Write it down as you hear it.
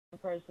a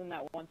person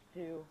that wants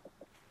to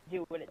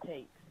do what it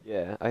takes.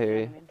 Yeah, I hear You know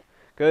you. what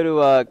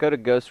I mean? Go to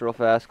Ghost real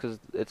fast, cause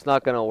it's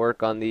not gonna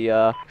work on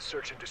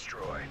Search and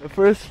destroy. the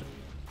first.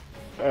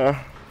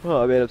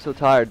 Oh man, I'm so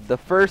tired. The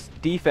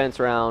first defense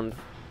round,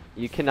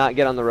 you cannot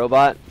get on the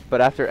robot,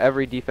 but after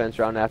every defense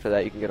round after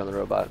that, you can get on the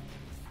robot.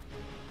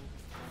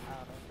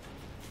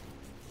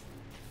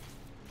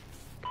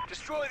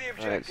 Destroy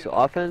the All right, objective. so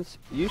offense.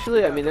 Usually,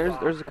 I Found mean, the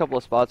there's bomb. a couple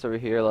of spots over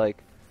here, like.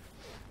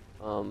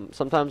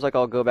 Sometimes like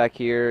I'll go back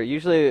here.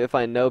 Usually if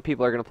I know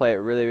people are going to play it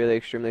really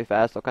extremely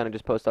fast, I'll kind of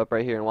just post up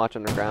right here and watch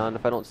underground.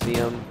 If I don't see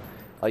them,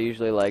 I'll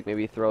usually like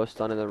maybe throw a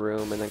stun in the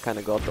room and then kind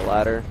of go up the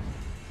ladder.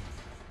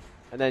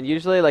 And then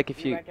usually like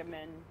if You you...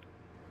 recommend.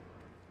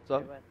 So?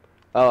 Wait, what?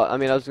 Oh, I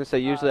mean I was going to say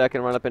usually I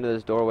can run up into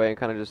this doorway and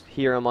kind of just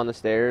hear them on the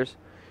stairs.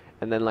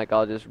 And then like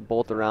I'll just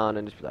bolt around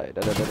and just be like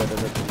da da da da da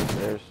da from the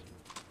stairs.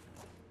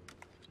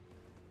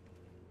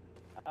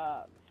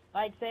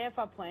 Like, say if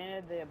I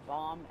planted the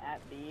bomb at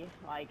B,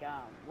 like,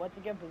 what's a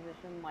good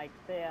position? Like,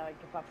 say, like,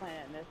 if I plant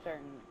it in this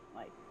certain,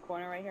 like,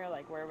 corner right here,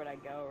 like, where would I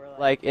go? Or,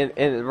 Like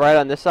in right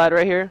on this side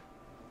right here?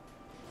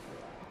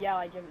 yeah,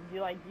 like, do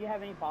you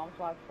have any bomb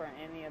spots for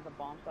any of the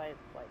bomb sites,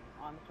 like,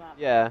 on this map?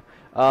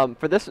 Yeah.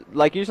 For this,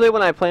 like usually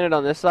when I plant it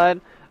on this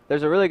side,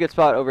 there's a really good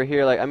spot over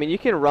here. Like, I mean, you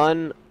can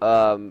run,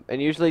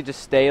 and usually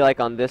just stay like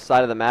on this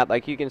side of the map.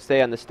 Like, you can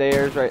stay on the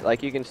stairs, right?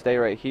 Like, you can stay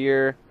right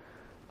here.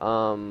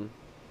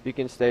 You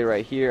can stay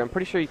right here. I'm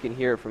pretty sure you can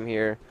hear it from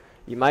here.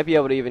 You might be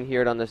able to even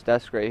hear it on this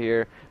desk right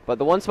here. But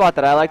the one spot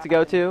that I like to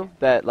go to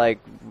that like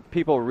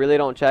people really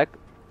don't check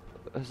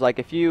is like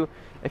if you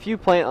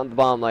plant on the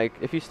bomb, like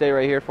if you stay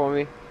right here for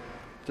me.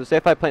 So say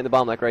if I plant the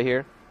bomb like right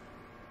here.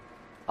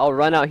 I'll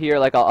run out here,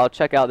 like I'll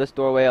check out this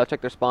doorway, I'll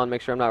check their spawn,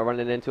 make sure I'm not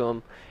running into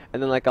them,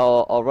 and then like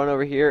I'll run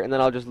over here, and then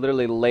I'll just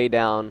literally lay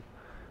down.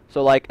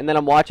 So like, and then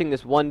I'm watching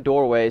this one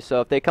doorway, so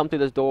if they come through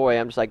this doorway,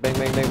 I'm just like bang,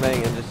 bang, bang,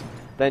 bang, and just,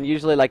 then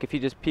usually like if you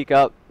just peek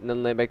up, and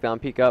then lay back down,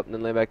 peek up, and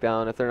then lay back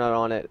down, if they're not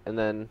on it, and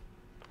then,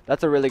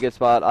 that's a really good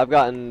spot. I've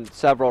gotten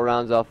several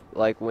rounds off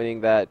like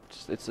winning that.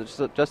 It's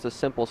just a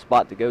simple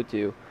spot to go to.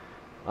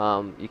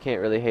 You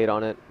can't really hate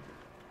on it.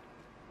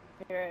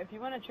 Here, if you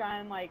want to try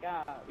and, like,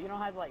 you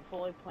don't have to, like,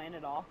 fully plant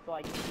it off, but,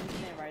 like, you can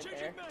stand right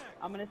there.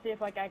 I'm going to see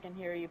if, like, I can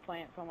hear you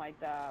plant from, like,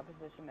 the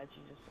position that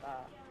you just,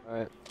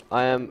 Alright,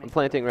 I'm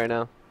planting right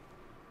now.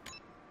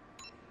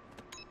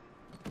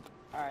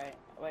 Alright,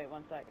 wait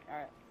 1 sec.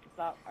 Alright,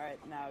 stop. Alright,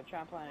 now try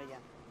and plant it again.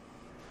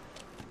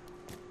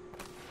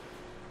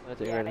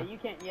 Planting Yeah, right now. you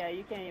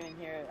can't even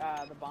hear,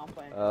 the bomb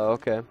plant. Oh,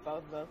 okay.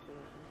 Both of those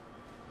positions.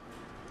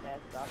 Yeah,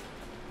 stop.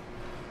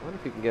 I wonder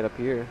if you can get up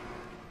here.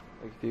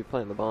 Like if you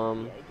plant the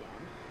bomb. Yeah, you can.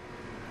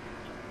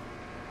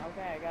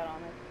 Okay, I got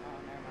on it. Oh,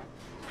 never mind.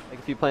 Like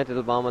if you planted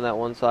the bomb on that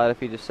one side,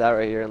 if you just sat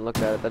right here and looked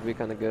at it, that'd be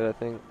kind of good, I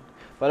think.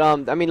 But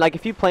I mean, like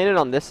if you planted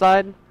on this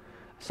side,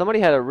 somebody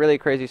had a really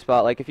crazy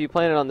spot. Like if you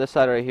planted on this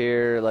side right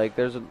here, like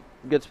there's a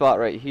good spot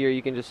right here.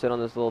 You can just sit on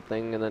this little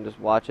thing and then just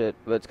watch it.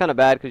 But it's kind of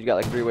bad because you got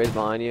like 3 ways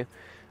behind you.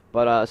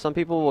 But some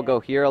people will go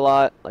here a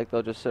lot. Like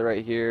they'll just sit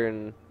right here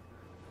and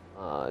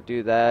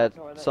do that.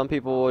 Some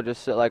people will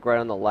just sit like right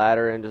on the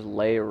ladder and just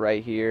lay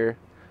right here.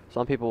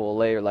 Some people will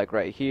lay like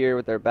right here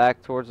with their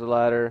back towards the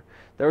ladder.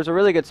 There was a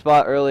really good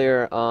spot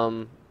earlier.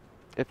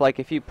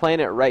 If you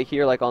plant it right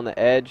here, like on the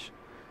edge,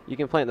 you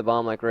can plant the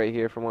bomb like right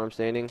here from where I'm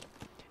standing.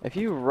 If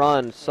you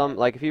run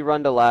if you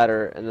run to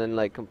ladder and then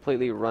like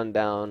completely run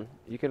down,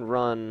 you can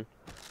run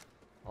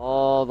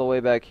all the way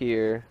back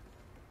here,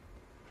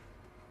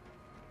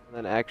 and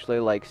then actually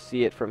like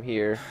see it from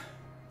here.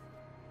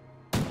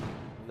 And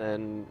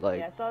then like.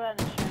 Yeah, I saw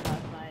that in the stream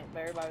last night, but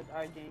everybody was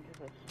arguing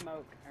because of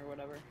smoke or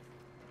whatever.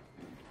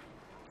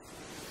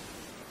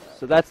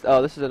 So that's,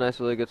 oh, this is a nice,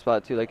 really good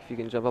spot too. Like if you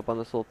can jump up on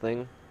this little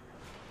thing, you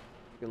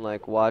can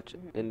like watch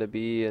into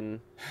B, and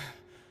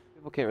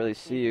people can't really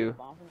see you.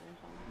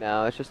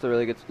 No, it's just a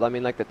really good. I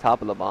mean, like the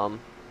top of the bomb.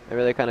 They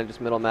really kind of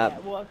just middle map.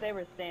 Yeah, well, if they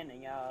were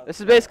standing up. This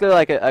is basically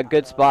like a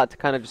good spot to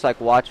kind of just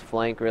like watch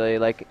flank. Really,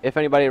 like if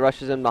anybody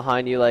rushes in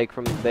behind you, like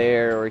from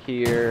there or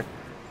here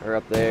or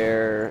up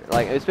there,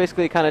 like it's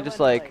basically kind of just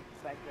like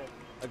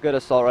a good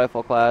assault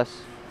rifle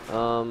class.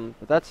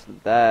 But that's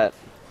that.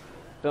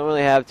 Don't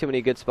really have too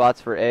many good spots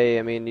for A.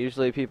 I mean,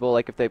 usually people,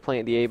 like, if they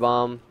plant the A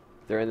bomb,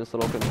 they're in this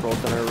little control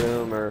center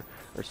room or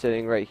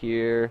sitting right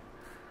here.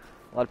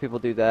 A lot of people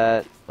do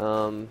that.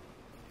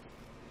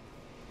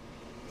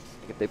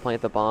 If they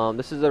plant the bomb,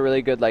 this is a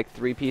really good, like,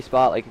 3P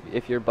spot. Like,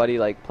 if your buddy,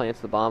 like,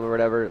 plants the bomb or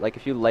whatever, like,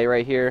 if you lay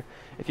right here,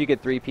 if you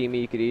could 3P me,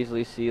 you could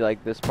easily see,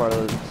 like, this part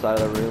of the side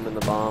of the room and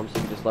the bomb, so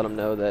you can just let them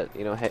know that,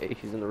 you know, hey,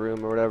 he's in the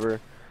room or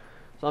whatever.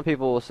 Some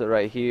people will sit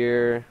right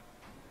here.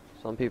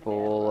 Some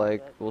people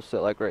will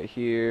sit like right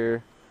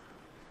here.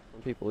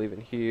 Some people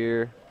even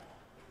here.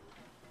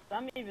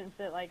 Some even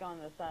sit like on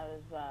the side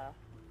of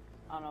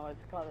I don't know what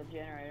it's called, the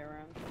generator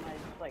room. Somebody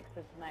just like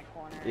sits in that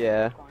corner.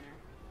 Yeah. Corner,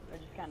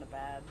 which is kind of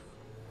bad,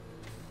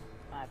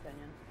 in my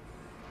opinion.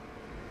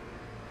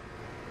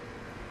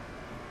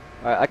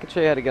 Alright, I can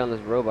show you how to get on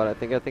this robot. I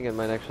think it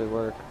might actually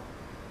work.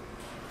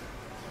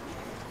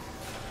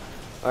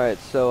 Alright,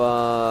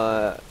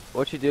 so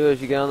what you do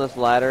is you get on this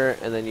ladder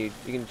and then you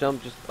can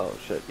jump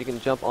you can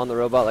jump on the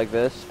robot like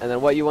this, and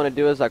then what you want to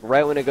do is like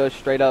right when it goes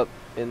straight up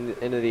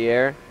into the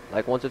air,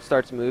 like once it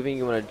starts moving,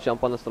 you want to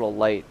jump on this little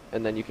light,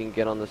 and then you can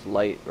get on this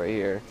light right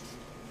here.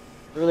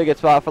 It's a really good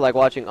spot for like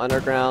watching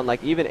underground,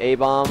 like even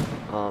A-bomb,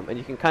 and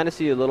you can kind of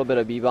see a little bit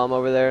of B-bomb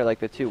over there, like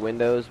the two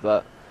windows,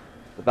 but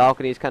the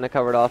balcony's kind of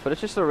covered off. But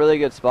it's just a really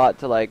good spot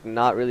to like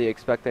not really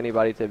expect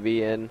anybody to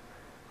be in.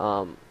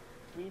 Do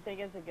you think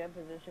it's a good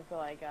position for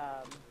like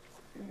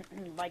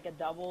like a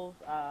doubles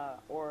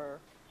or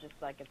just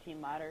like a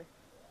team ladder?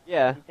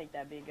 Yeah. Do you think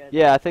that'd be good?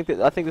 Yeah, I think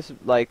this is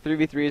like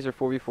 3v3s or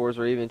 4v4s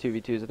or even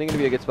 2v2s. I think it'd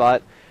be a good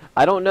spot.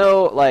 I don't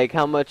know like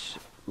how much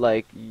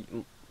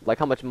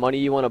how much money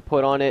you want to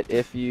put on it.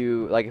 If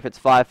you if it's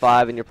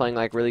 5-5 and you're playing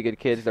like really good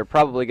kids, they're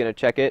probably gonna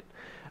check it.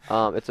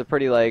 It's a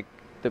pretty like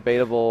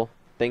debatable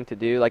thing to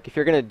do. Like if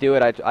you're gonna do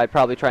it, I'd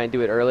probably try and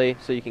do it early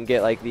so you can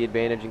get like the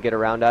advantage and get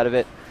around out of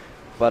it.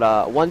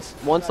 But once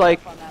like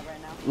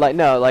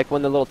no, like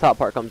when the little top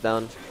part comes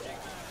down.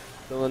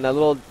 So when that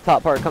little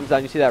top part comes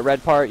down, you see that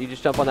red part, you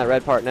just jump on that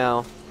red part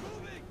now.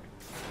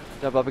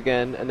 Jump up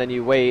again, and then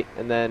you wait,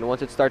 and then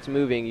once it starts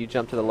moving, you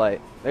jump to the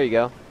light. There you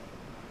go.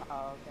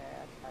 Oh, okay.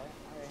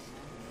 Alright.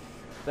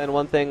 Then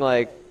one thing,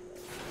 like,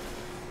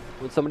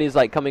 when somebody's,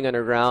 like, coming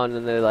underground,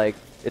 and they're, like,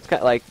 it's kind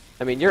of, like,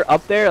 I mean, you're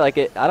up there, like,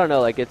 I don't know,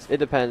 like, it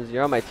depends.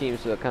 You're on my team,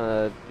 so it kind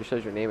of just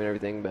shows your name and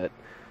everything, but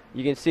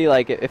you can see,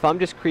 like, if I'm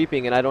just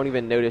creeping and I don't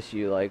even notice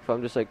you, like, if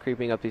I'm just, like,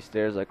 creeping up these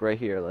stairs, like, right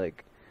here,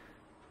 like,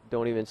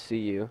 don't even see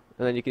you,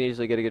 and then you can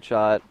easily get a good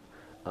shot.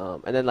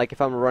 And then like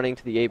if I'm running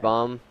to the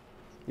A-bomb,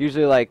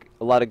 usually like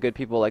a lot of good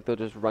people, like they'll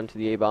just run to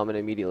the A-bomb and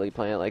immediately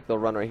plant. Like they'll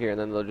run right here and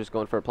then they'll just go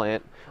in for a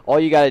plant. All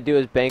you gotta do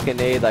is bank a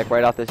nade like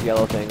right off this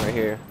yellow thing right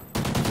here,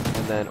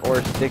 and then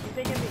or stick. You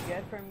think it'd be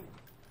good from?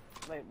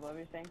 Wait, what were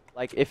you saying?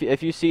 Like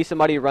if you see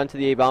somebody run to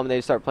the A-bomb and they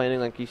start planting,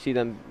 like you see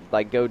them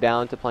like go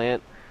down to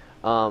plant,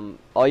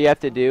 all you have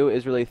to do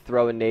is really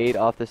throw a nade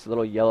off this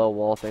little yellow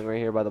wall thing right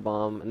here by the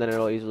bomb, and then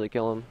it'll easily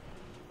kill him.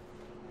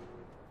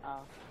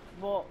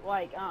 Well,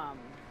 like,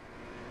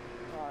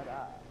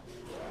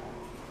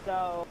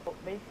 so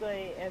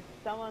basically, if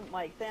someone,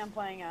 like, say I'm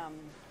playing,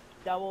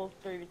 doubles,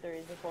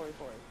 3v3s, or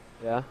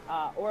 4v4s. Yeah.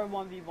 Or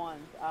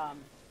 1v1s,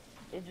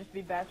 it'd just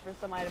be best for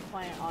somebody to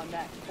plant on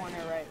that corner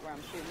right where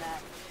I'm shooting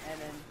at,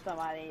 and then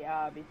somebody,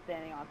 be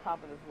standing on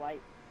top of this light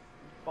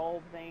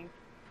bulb thing,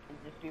 and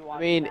just be watching. I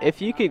mean,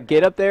 if you could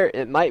get up there,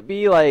 it might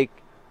be, like,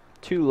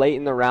 too late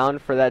in the round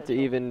for that to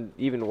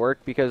even work,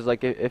 because,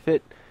 like,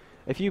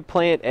 if you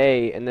plant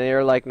A and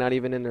they're like not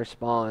even in their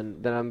spawn,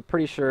 then I'm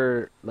pretty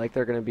sure like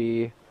they're gonna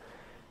be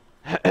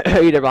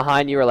either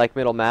behind you or like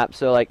middle map.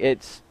 So like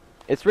it's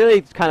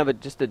really kind of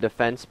just a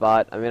defense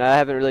spot. I mean, I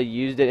haven't really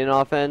used it in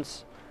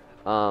offense,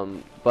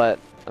 but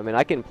I mean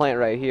I can plant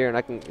right here and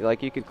I can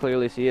like you could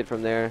clearly see it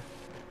from there.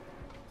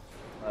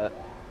 But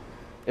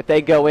if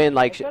they go in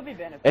like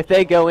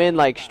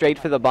straight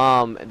for the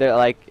bomb, they're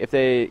like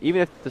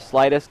even if the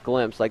slightest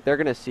glimpse, like they're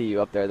gonna see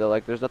you up there. They're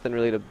like there's nothing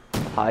really to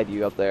hide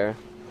you up there.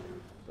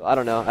 I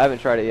don't know. I haven't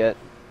tried it yet.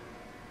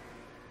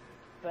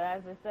 But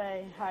as I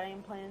say, hiding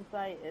in plain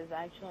sight is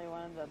actually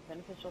one of the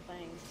beneficial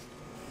things.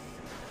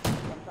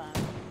 Sometimes.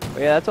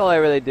 But yeah, that's all I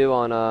really do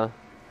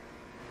on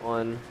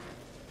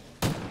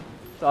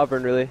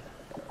Sovereign, really.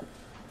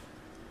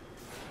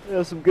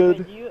 Yeah, some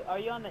good. Wait, are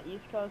you on the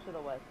East Coast or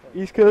the West Coast?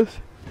 East Coast.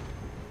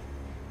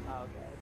 Oh, okay.